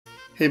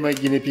Hey my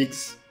guinea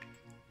pigs,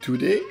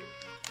 today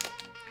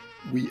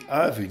we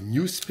have a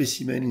new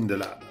specimen in the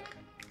lab.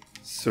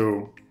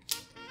 So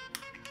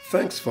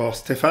thanks for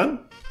Stefan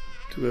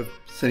to have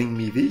sending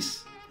me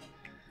this.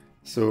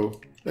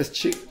 So let's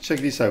check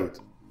this out.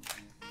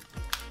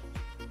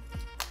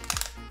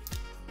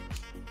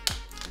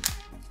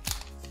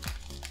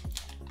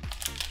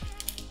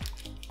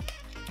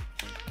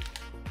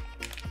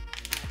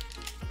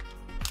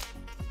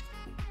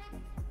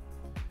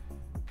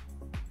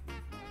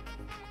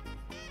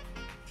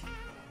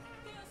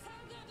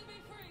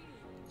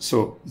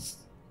 So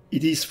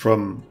it is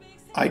from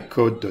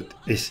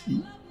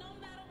icode.se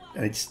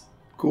and it's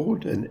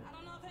called an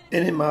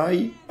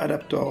NMI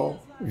Adapter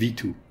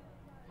V2.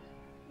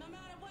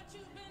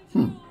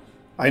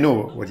 I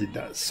know what it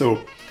does.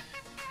 So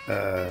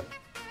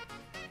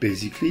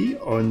basically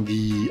on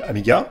the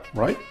Amiga,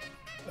 right?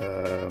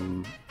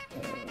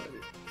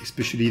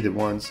 Especially the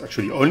ones,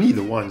 actually only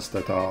the ones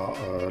that are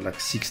like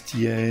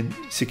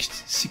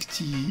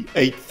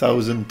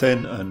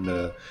 68,010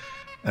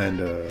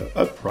 and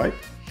up, right?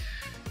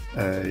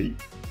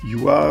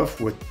 You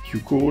have what you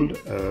call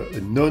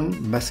a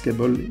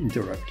non-maskable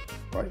interrupt,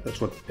 right?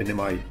 That's what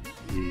NMI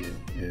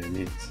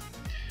means.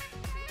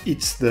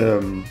 It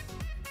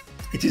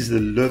is the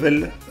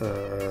level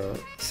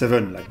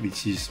 7, like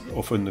which is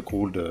often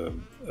called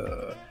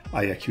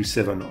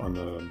IAQ7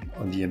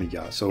 on the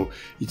Amiga. So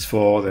it's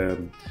for the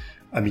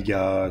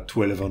Amiga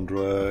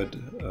 1200,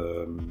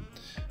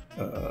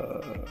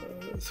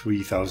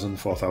 3000,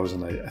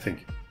 4000, I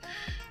think.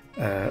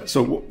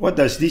 So what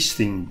does this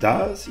thing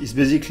does is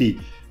basically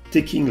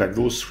taking like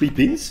those 3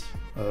 pins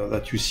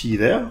that you see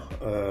there.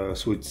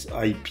 So it's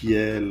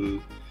IPL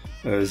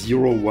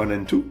 0, 1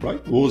 and 2,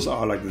 right? Those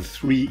are like the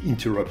 3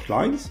 interrupt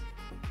lines,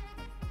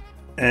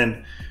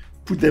 and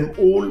put them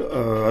all,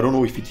 I don't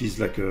know if it is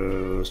like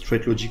a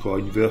straight logic or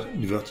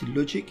inverted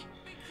logic,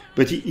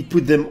 but it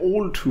put them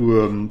all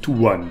to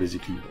 1,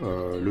 basically,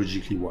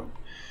 logically 1.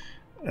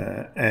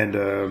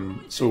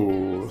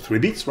 So 3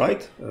 bits,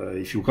 right?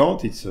 If you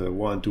count, it's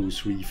 1, 2,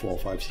 3, 4,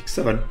 5, 6,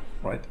 7,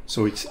 right?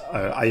 So it's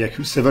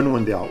IAQ7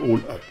 when they are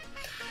all up.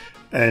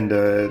 And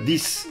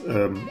this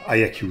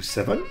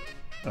IAQ7,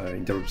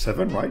 interrupt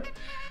 7, right?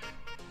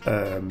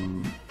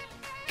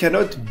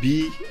 Cannot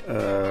be,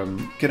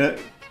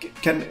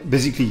 can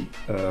basically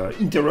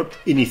interrupt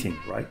anything,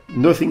 right?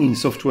 Nothing in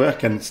software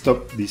can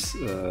stop this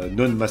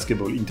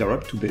non-maskable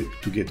interrupt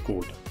to get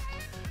called.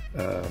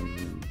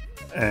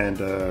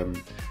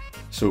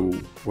 So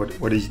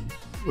what does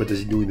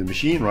it do in the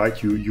machine,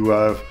 right? You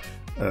have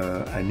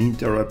an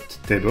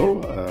interrupt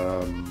table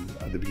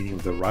at the beginning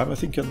of the RAM, I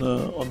think, on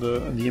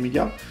the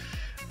Amiga,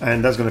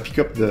 and that's going to pick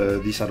up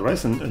this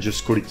address and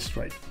just call it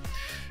straight.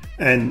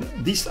 And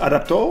this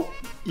adapter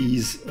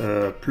is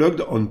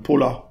plugged on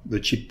Polar, the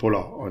chip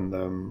Polar on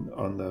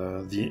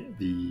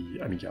the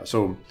Amiga.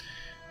 So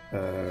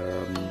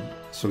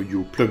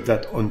you plug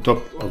that on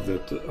top of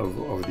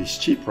this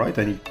chip, right?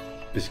 And it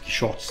basically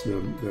shorts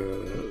the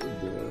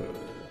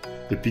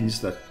pins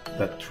that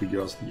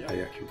triggers the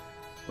IRQ,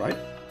 right?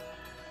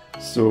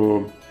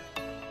 So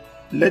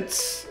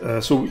let's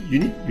so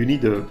you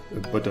need a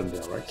button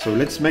there, right? So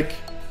let's make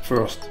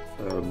first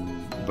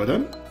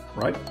button,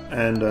 right?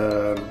 And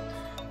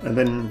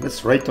then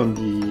let's write on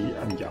the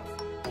Amiga.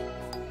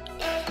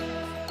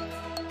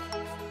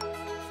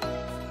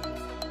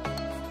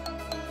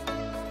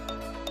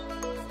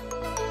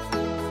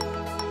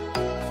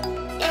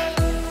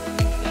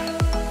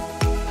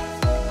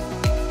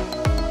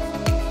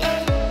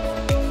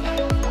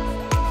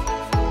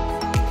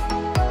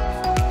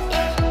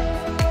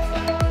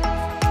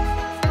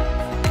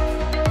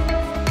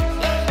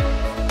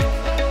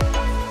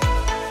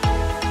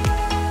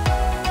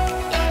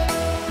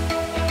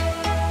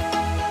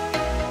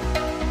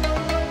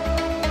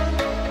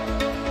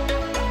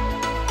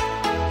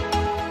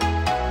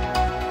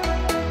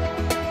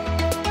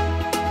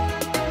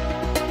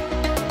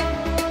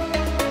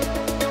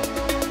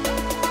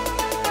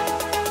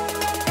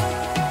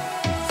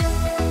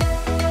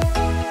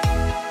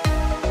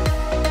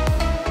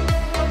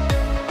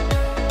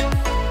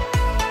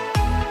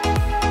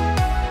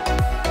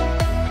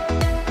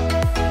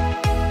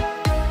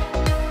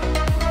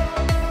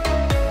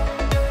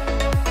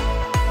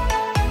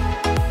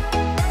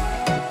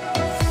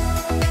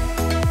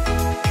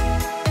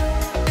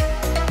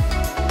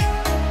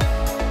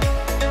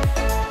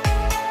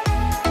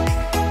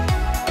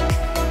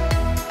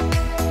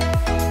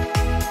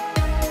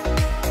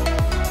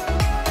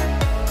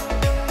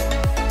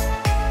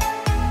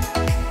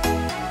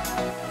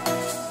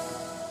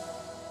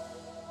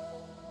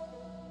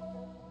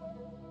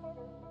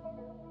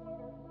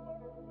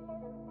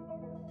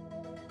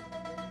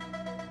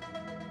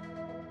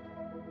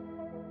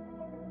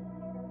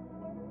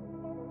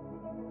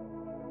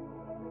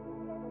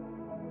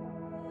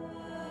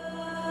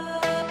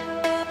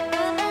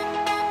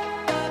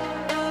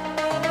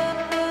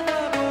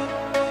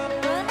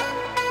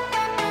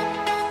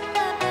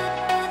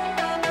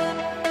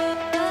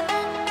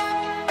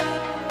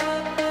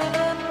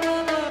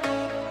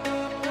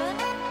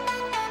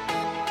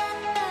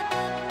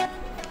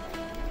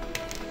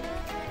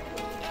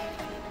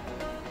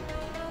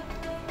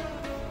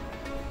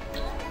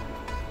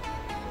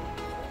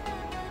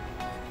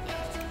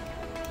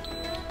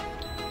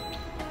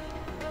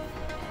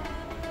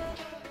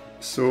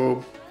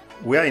 So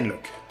we are in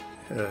luck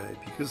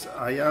because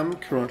I am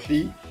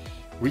currently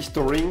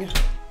restoring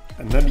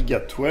an Amiga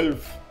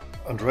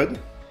 1200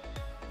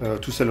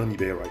 to sell on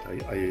eBay, right?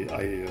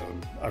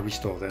 I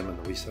restore them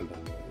and resell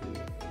them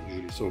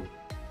usually. So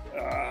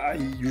I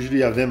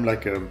usually have them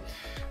like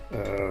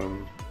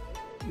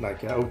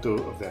out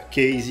of their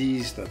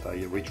cases that I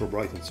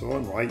retrobrite and so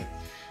on, right?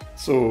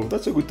 So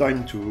that's a good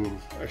time to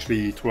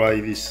actually try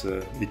this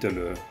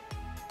little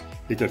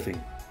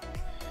thing.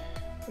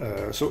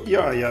 So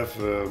here I have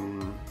a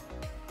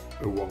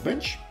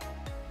workbench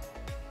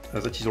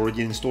that is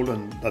already installed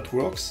and that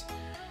works.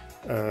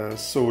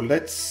 So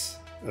let's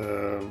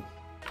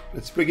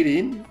plug it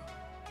in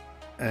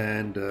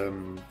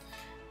and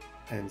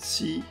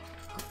see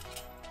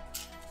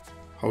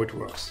how it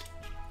works.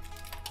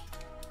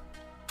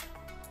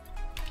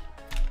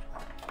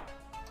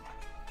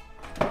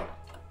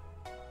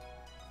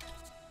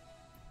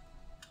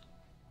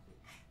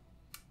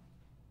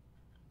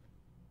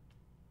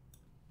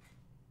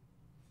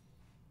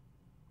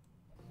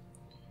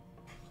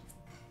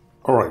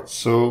 Alright,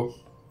 so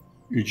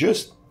you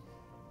just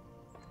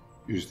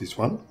use this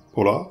one,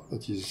 Polar,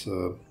 that is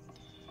the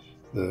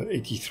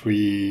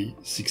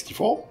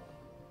 8364,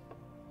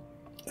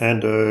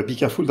 and be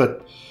careful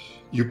that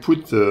you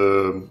put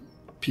the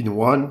pin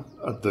 1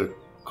 at the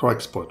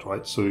correct spot,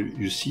 right? So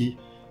you see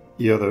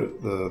here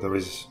there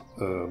is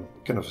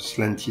kind of a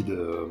slanted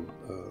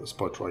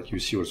spot, right? You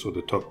see also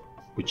the top,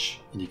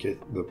 which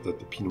indicates that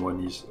the pin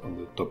 1 is on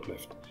the top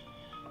left.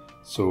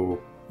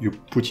 So you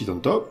put it on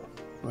top,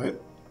 right?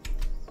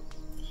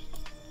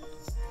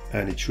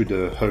 And it should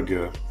hug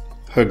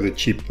the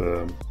chip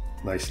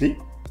nicely.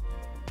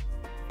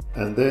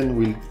 And then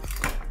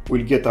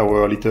we'll get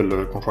our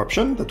little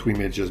contraption that we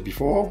made just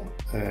before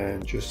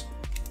and just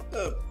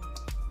put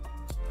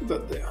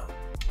that there.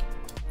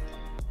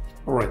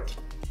 All right.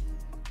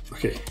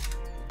 Okay.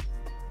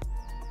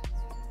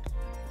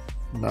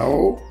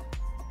 Now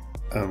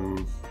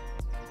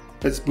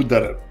let's put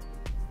that up.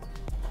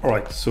 All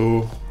right.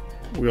 So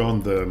we're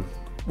on the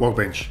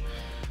workbench.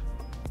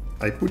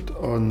 I put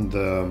on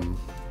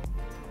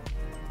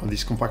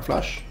this compact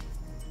flash,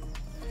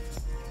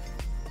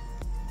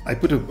 I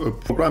put a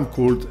program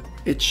called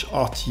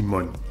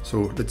HRTmon.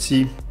 So let's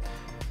see,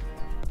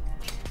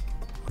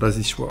 how does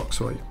this work?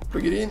 So I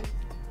plug it in.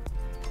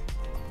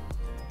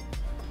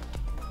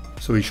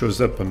 So it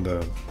shows up on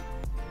the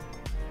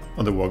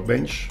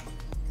workbench.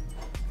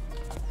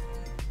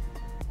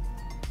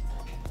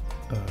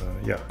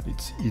 Yeah,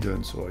 it's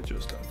hidden, so I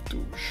just have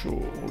to show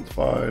all the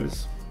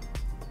files.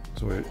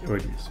 So here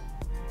it is.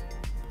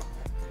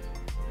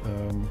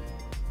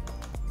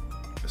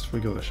 Let's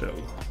trigger the shell.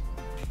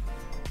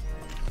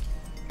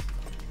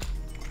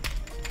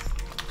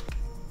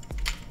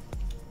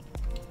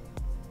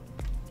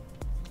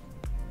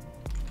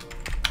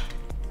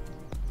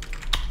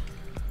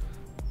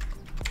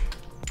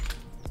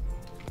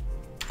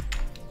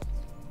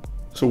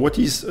 So what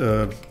is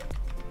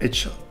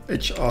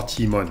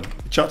HRTmon?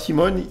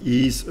 HRTmon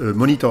is a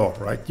monitor,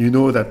 right? You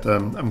know that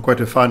I'm quite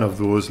a fan of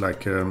those,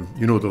 like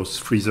you know, those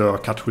freezer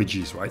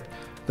cartridges, right?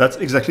 That's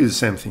exactly the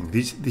same thing.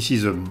 This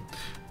is a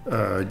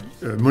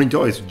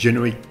monitor is a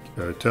generic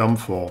term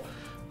for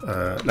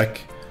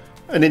like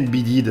an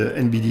embedded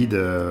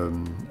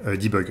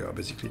debugger,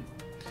 basically.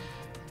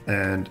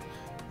 And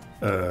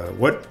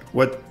what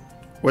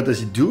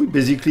does it do? It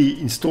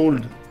basically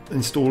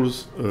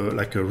installs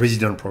like a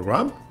resident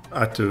program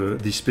at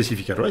this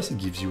specific address it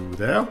gives you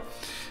there,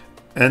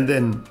 and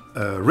then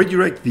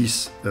redirect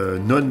this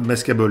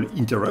non-maskable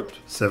interrupt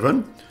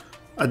 7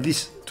 at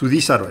to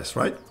this address,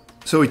 right?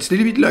 So it's a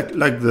little bit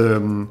like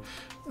the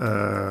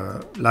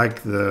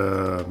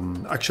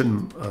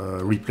Action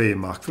Replay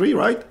Mark III,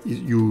 right?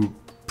 You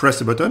press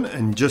the button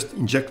and just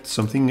inject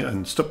something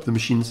and stop the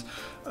machines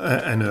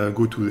and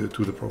go to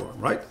the program,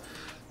 right?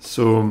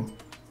 So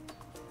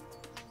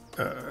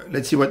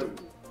let's see what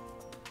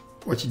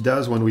it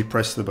does when we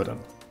press the button.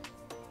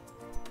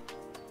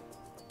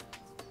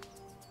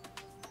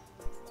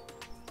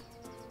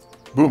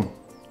 Boom!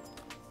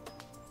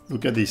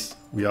 Look at this.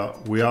 We are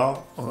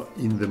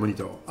in the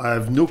monitor. I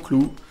have no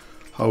clue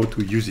how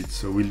to use it,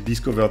 so we'll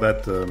discover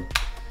that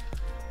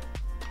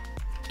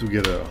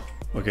together.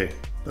 Okay,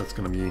 that's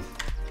gonna be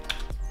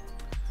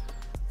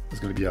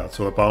hard.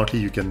 So apparently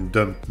you can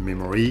dump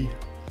memory.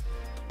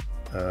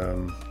 I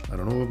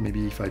don't know.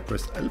 Maybe if I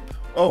press help.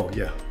 Oh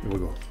yeah, here we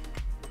go.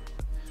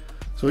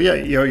 So yeah,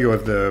 here you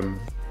have the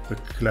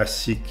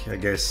classic, I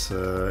guess,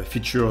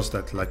 features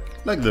that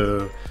like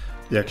the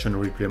Action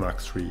Replay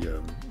Mark III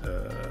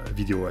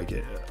video I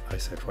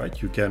said, right?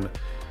 You can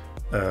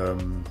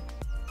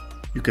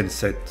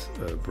set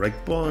a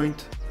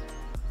breakpoint.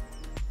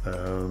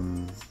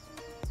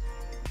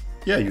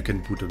 Yeah, you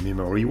can put a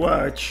memory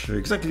watch,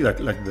 exactly like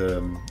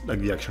the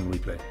Action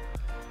Replay.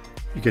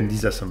 You can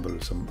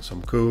disassemble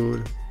some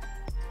code,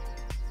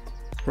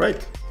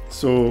 right?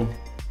 So,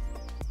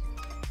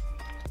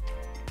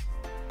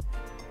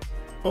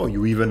 oh,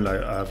 you even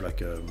have like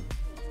a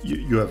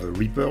you have a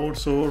Reaper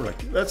also, like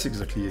that's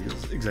exactly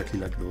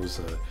like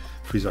those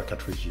freezer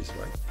cartridges,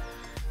 right?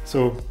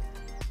 So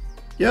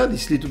yeah,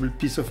 this little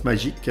piece of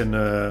magic can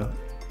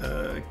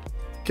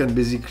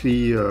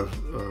basically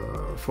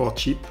for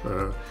cheap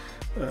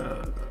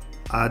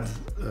add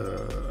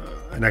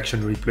an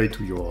action replay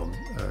to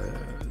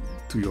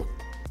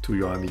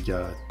your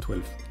Amiga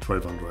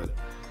 1200.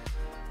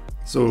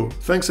 So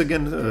thanks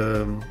again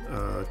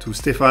to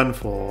Stefan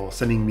for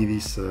sending me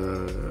this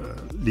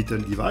little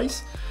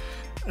device,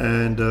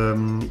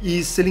 and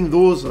he's selling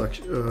those,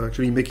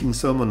 actually making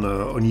some on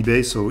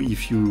eBay. So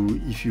if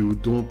you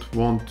don't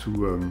want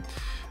to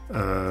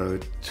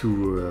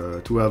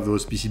have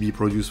those PCB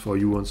produced for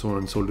you and so on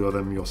and solder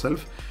them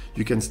yourself,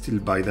 you can still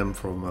buy them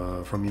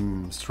from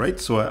him straight.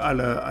 So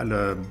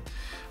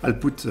I'll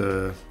put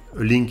a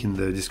link in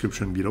the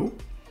description below.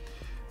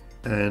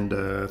 And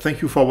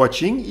thank you for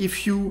watching.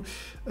 If you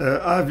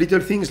have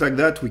little things like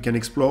that we can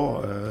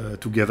explore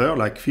together,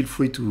 like feel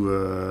free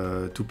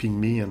to ping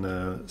me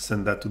and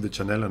send that to the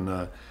channel,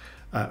 and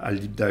I'll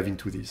deep dive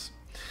into this.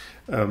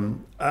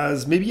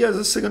 As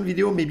a second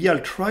video, maybe I'll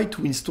try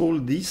to install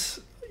this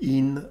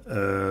in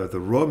the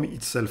ROM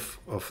itself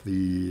of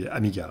the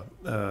Amiga.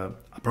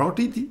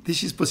 Apparently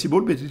this is possible,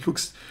 but it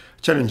looks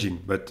challenging.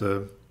 But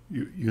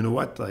you know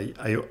what?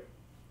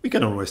 We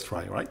can always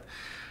try, right?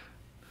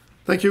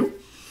 Thank you.